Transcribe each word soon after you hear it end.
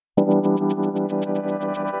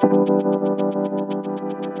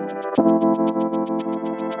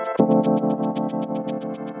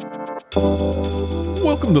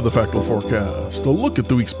Welcome to the Factual Forecast, a look at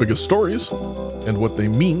the week's biggest stories and what they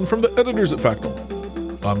mean from the editors at Factual.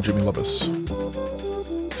 I'm Jimmy Levis.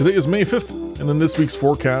 Today is May 5th, and in this week's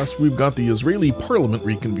forecast, we've got the Israeli parliament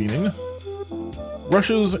reconvening,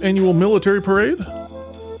 Russia's annual military parade,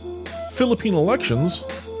 Philippine elections,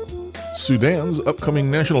 Sudan's upcoming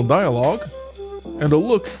national dialogue, and a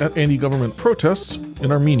look at anti-government protests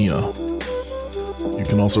in Armenia. You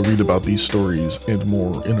can also read about these stories and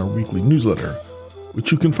more in our weekly newsletter, which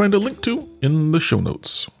you can find a link to in the show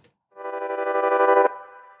notes.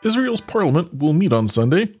 Israel's parliament will meet on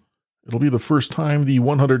Sunday. It'll be the first time the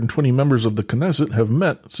 120 members of the Knesset have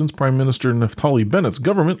met since Prime Minister Naftali Bennett's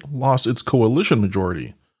government lost its coalition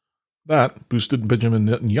majority. That boosted Benjamin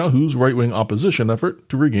Netanyahu's right-wing opposition effort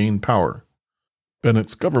to regain power.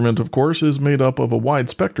 Bennett's government, of course, is made up of a wide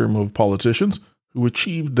spectrum of politicians who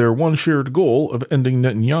achieved their one shared goal of ending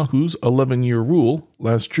Netanyahu's 11-year rule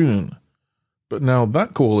last June. But now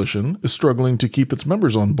that coalition is struggling to keep its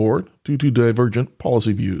members on board due to divergent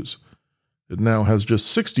policy views. It now has just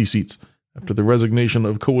 60 seats after the resignation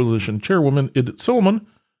of coalition chairwoman Idit Silman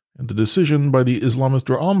and the decision by the Islamist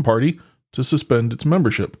Ra'am Party to suspend its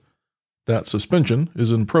membership. That suspension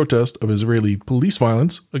is in protest of Israeli police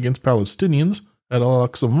violence against Palestinians at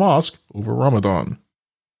Al-Aqsa Mosque over Ramadan.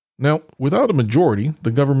 Now, without a majority,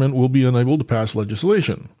 the government will be unable to pass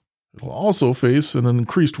legislation. It will also face an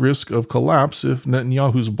increased risk of collapse if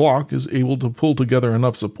Netanyahu's bloc is able to pull together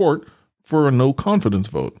enough support for a no-confidence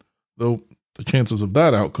vote, though the chances of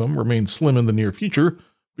that outcome remain slim in the near future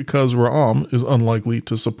because Ra'am is unlikely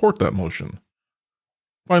to support that motion.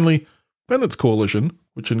 Finally, Bennett's coalition,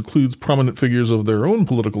 which includes prominent figures of their own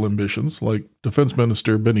political ambitions, like Defense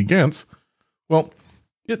Minister Benny Gantz, well,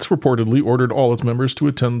 it's reportedly ordered all its members to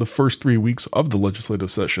attend the first 3 weeks of the legislative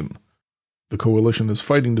session. The coalition is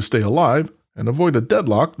fighting to stay alive and avoid a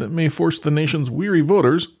deadlock that may force the nation's weary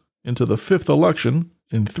voters into the 5th election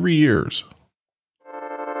in 3 years.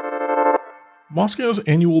 Moscow's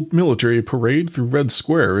annual military parade through Red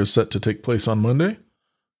Square is set to take place on Monday.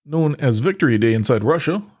 Known as Victory Day inside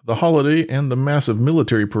Russia, the holiday and the massive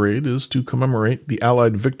military parade is to commemorate the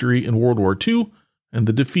Allied victory in World War II and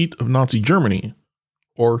the defeat of Nazi Germany,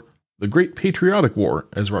 or the Great Patriotic War,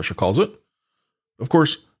 as Russia calls it. Of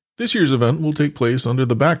course, this year's event will take place under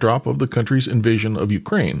the backdrop of the country's invasion of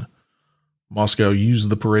Ukraine. Moscow used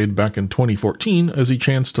the parade back in 2014 as a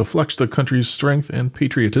chance to flex the country's strength and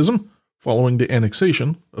patriotism following the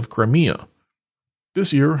annexation of Crimea.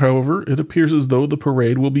 This year, however, it appears as though the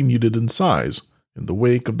parade will be muted in size, in the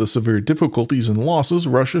wake of the severe difficulties and losses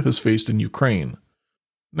Russia has faced in Ukraine.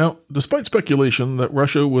 Now, despite speculation that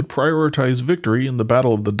Russia would prioritize victory in the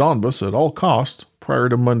Battle of the Donbas at all costs prior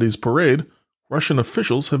to Monday's parade, Russian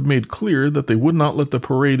officials have made clear that they would not let the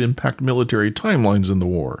parade impact military timelines in the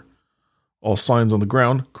war. All signs on the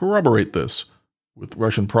ground corroborate this, with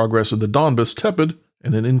Russian progress in the Donbas tepid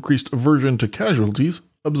and an increased aversion to casualties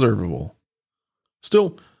observable.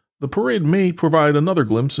 Still, the parade may provide another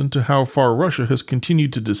glimpse into how far Russia has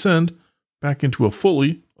continued to descend back into a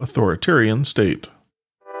fully authoritarian state.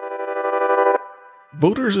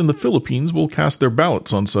 Voters in the Philippines will cast their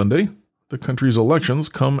ballots on Sunday. The country's elections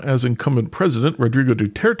come as incumbent President Rodrigo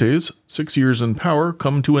Duterte's 6 years in power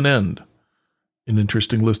come to an end. An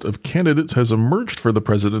interesting list of candidates has emerged for the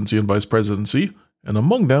presidency and vice presidency, and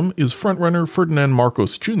among them is frontrunner Ferdinand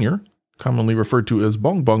Marcos Jr., commonly referred to as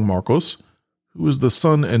Bongbong Marcos, who is the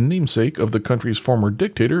son and namesake of the country's former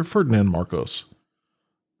dictator Ferdinand Marcos.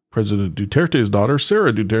 President Duterte's daughter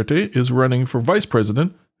Sara Duterte is running for vice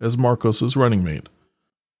president as Marcos's running mate.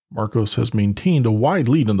 Marcos has maintained a wide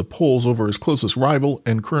lead in the polls over his closest rival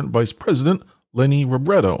and current vice president, Leni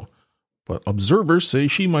Robredo, but observers say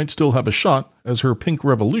she might still have a shot as her Pink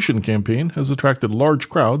Revolution campaign has attracted large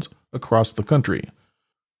crowds across the country.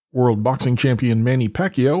 World boxing champion Manny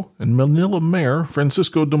Pacquiao and Manila Mayor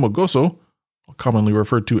Francisco Dumogoso, commonly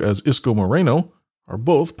referred to as Isko Moreno, are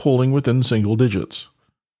both polling within single digits.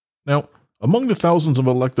 Now, among the thousands of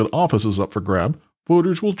elected offices up for grab,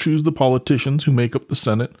 voters will choose the politicians who make up the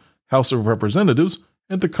Senate, House of Representatives,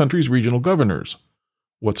 and the country's regional governors.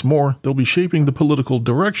 What's more, they'll be shaping the political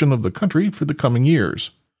direction of the country for the coming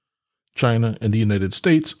years. China and the United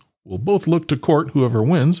States will both look to court whoever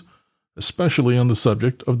wins, especially on the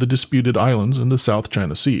subject of the disputed islands in the South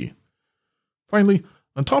China Sea. Finally,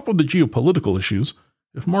 on top of the geopolitical issues,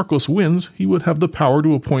 if Marcos wins, he would have the power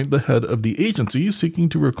to appoint the head of the agency seeking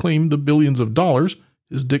to reclaim the billions of dollars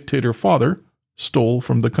his dictator father stole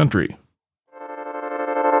from the country.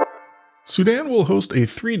 Sudan will host a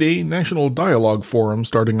 3-day national dialogue forum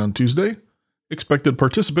starting on Tuesday. Expected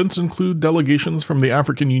participants include delegations from the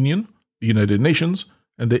African Union, the United Nations,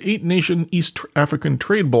 and the 8-nation East African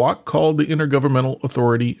trade bloc called the Intergovernmental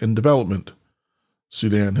Authority and Development.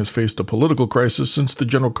 Sudan has faced a political crisis since the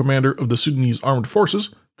general commander of the Sudanese armed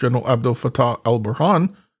forces, General Abdel Fattah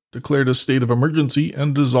al-Burhan, declared a state of emergency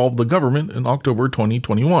and dissolved the government in October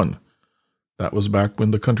 2021. That was back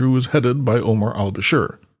when the country was headed by Omar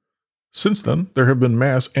al-Bashir. Since then, there have been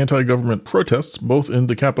mass anti-government protests both in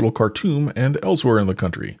the capital Khartoum and elsewhere in the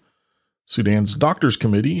country. Sudan's Doctors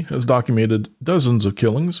Committee has documented dozens of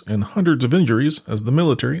killings and hundreds of injuries as the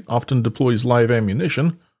military often deploys live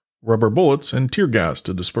ammunition, rubber bullets, and tear gas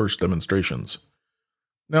to disperse demonstrations.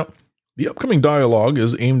 Now, the upcoming dialogue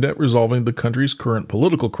is aimed at resolving the country's current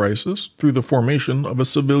political crisis through the formation of a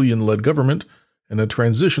civilian-led government and a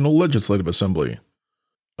transitional legislative assembly.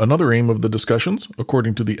 Another aim of the discussions,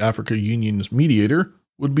 according to the Africa Union's mediator,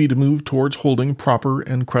 would be to move towards holding proper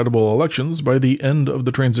and credible elections by the end of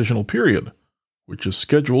the transitional period, which is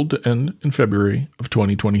scheduled to end in February of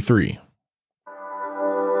 2023.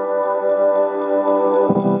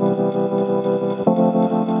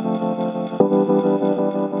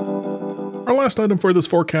 Our last item for this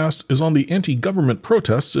forecast is on the anti-government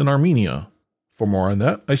protests in Armenia. For more on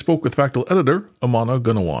that, I spoke with Factual editor Amana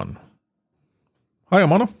Gunawan. Hi,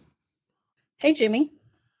 Amana. Hey, Jimmy.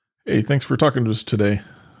 Hey, thanks for talking to us today.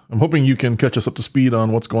 I'm hoping you can catch us up to speed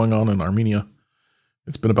on what's going on in Armenia.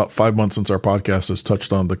 It's been about 5 months since our podcast has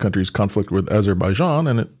touched on the country's conflict with Azerbaijan,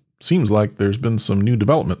 and it seems like there's been some new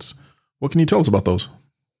developments. What can you tell us about those?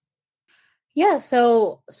 Yeah,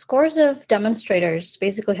 so scores of demonstrators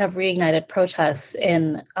basically have reignited protests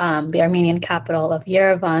in the Armenian capital of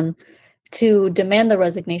Yerevan to demand the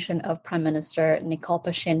resignation of Prime Minister Nikol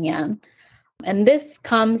Pashinyan. And this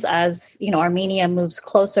comes as, Armenia moves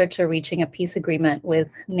closer to reaching a peace agreement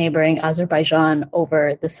with neighboring Azerbaijan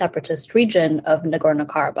over the separatist region of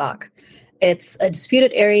Nagorno-Karabakh. It's a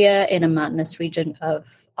disputed area in a mountainous region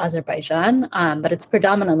of Azerbaijan, but it's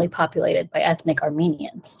predominantly populated by ethnic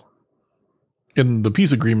Armenians. In the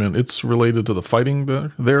peace agreement, it's related to the fighting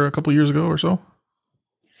there a couple of years ago or so?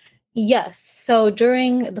 Yes. So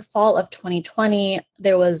during the fall of 2020,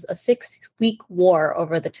 there was a 6-week war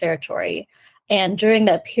over the territory. And during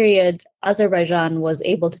that period, Azerbaijan was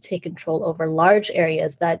able to take control over large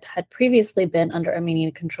areas that had previously been under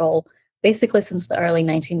Armenian control, basically since the early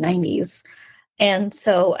 1990s. And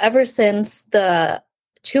so ever since the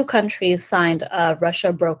two countries signed a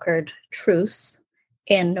Russia-brokered truce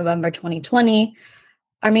in November 2020,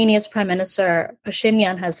 Armenia's Prime Minister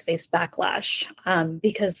Pashinyan has faced backlash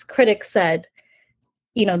because critics said,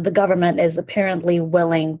 the government is apparently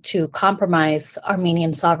willing to compromise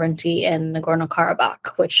Armenian sovereignty in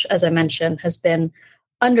Nagorno-Karabakh, which, as I mentioned, has been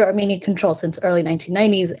under Armenian control since early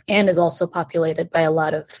 1990s and is also populated by a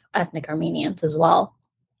lot of ethnic Armenians as well.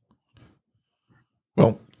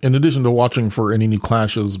 Well, in addition to watching for any new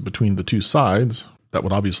clashes between the two sides, that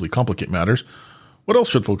would obviously complicate matters. What else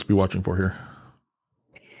should folks be watching for here?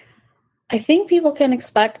 I think people can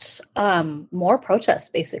expect more protests,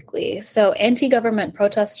 basically. So anti-government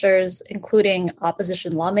protesters, including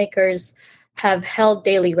opposition lawmakers, have held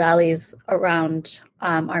daily rallies around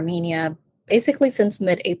Armenia basically since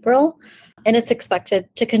mid-April, and it's expected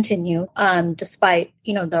to continue despite,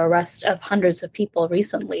 the arrest of hundreds of people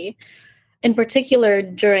recently. In particular,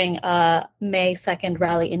 during a May 2nd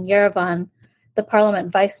rally in Yerevan, the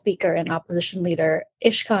parliament vice speaker and opposition leader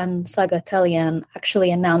Ishkan Sagatelian actually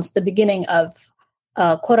announced the beginning of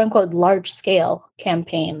a quote-unquote large-scale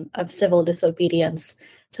campaign of civil disobedience.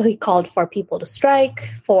 So he called for people to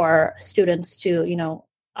strike, for students to,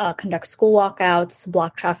 conduct school walkouts,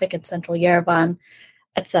 block traffic in central Yerevan,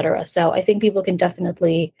 etc. So I think people can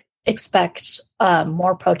definitely expect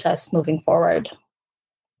more protests moving forward.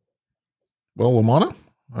 Well, Amana,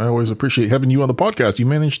 I always appreciate having you on the podcast. You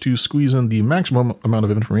managed to squeeze in the maximum amount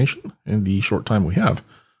of information in the short time we have.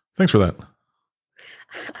 Thanks for that.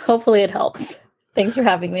 Hopefully it helps. Thanks for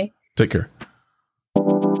having me. Take care.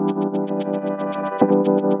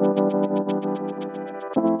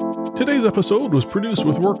 Today's episode was produced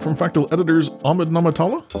with work from Factual editors Ahmed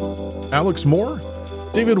Namatala, Alex Moore,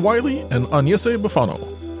 David Wiley, and Agnese Bufano.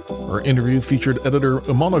 Our interview featured editor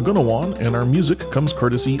Amana Gunawan, and our music comes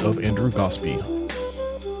courtesy of Andrew Gosby.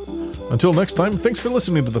 Until next time, thanks for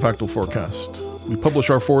listening to the Factual Forecast. We publish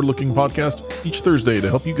our forward-looking podcast each Thursday to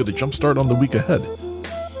help you get a jump start on the week ahead.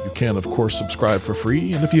 You can, of course, subscribe for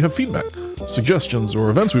free, and if you have feedback, suggestions, or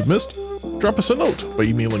events we've missed, drop us a note by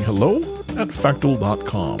emailing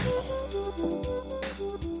hello@factual.com.